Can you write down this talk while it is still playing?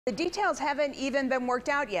The details haven't even been worked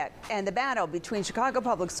out yet, and the battle between Chicago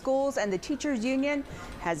Public Schools and the teachers union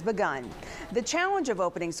has begun. The challenge of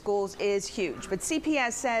opening schools is huge, but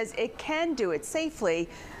CPS says it can do it safely,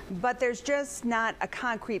 but there's just not a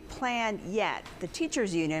concrete plan yet. The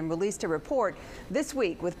teachers union released a report this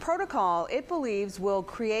week with protocol it believes will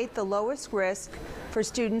create the lowest risk for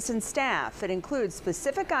students and staff. It includes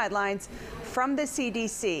specific guidelines from the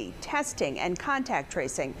CDC, testing and contact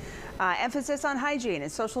tracing, emphasis on hygiene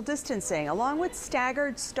and social distancing, along with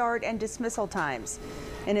staggered start and dismissal times.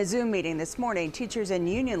 In a Zoom meeting this morning, teachers and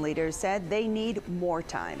union leaders said they need more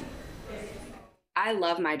time. I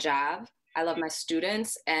love my job. I love my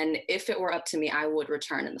students. And if it were up to me, I would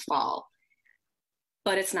return in the fall.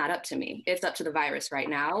 But it's not up to me. It's up to the virus right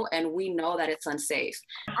now. And we know that it's unsafe.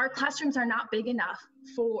 Our classrooms are not big enough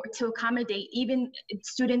to accommodate even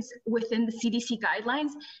students within the CDC guidelines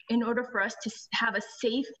in order for us to have a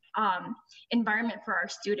safe environment for our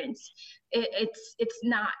students. It's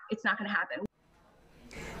not going to happen.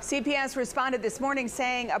 CPS responded this morning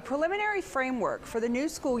saying a preliminary framework for the new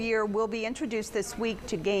school year will be introduced this week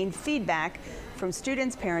to gain feedback from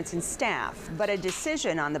students, parents, and staff. But a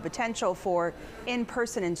decision on the potential for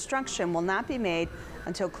in-person instruction will not be made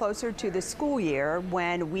until closer to the school year,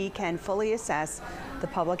 when we can fully assess the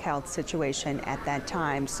public health situation at that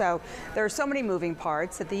time. So there are so many moving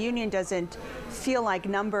parts that the union doesn't feel like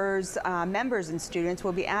members and students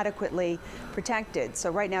will be adequately protected. So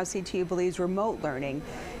right now, CTU believes remote learning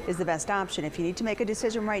is the best option if you need to make a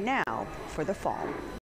decision right now for the fall.